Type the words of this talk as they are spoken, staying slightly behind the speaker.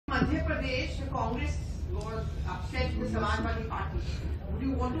Pradesh, Congress was upset with the Samajwadi Party. Would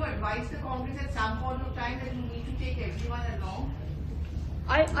you want to advise the Congress at some point of time that you need to take everyone along?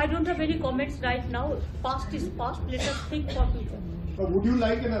 I don't have any comments right now. Past is past. Let us think for future. Would you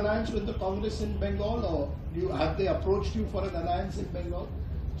like an alliance with the Congress in Bengal, or have they approached you for an alliance in Bengal?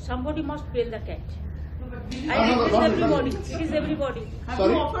 Somebody must bail the cat. It It is everybody. It is everybody. Have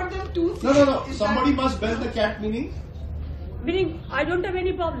Sorry? you offered them 2 seats? No. Is Somebody that- must bail the cat, meaning? Meaning, I don't have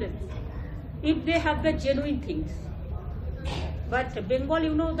any problem if they have the genuine things. But Bengal,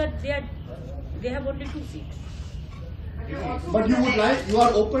 you know that they have only 2 seats. But you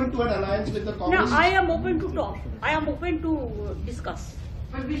are open to an alliance with the Now, Congress? I am open to talk. I am open to discuss.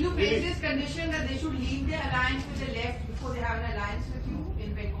 But will you place this condition that they should leave their alliance with the left before they have an alliance with you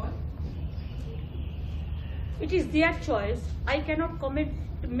in Bengal? It is their choice. I cannot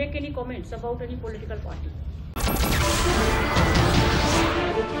make any comments about any political party.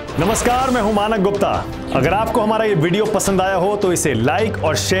 नमस्कार, मैं हूं मानक गुप्ता। अगर आपको हमारा ये video पसंद आया हो तो इसे लाइक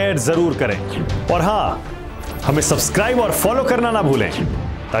और शेयर जरूर करें, और हां, हमें सब्सक्राइब और फॉलो करना ना भूलें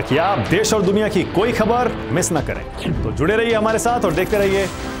ताकि आप देश और दुनिया की कोई खबर मिस ना करें। तो जुड़े रहिए हमारे साथ और देखते रहिए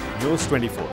News24।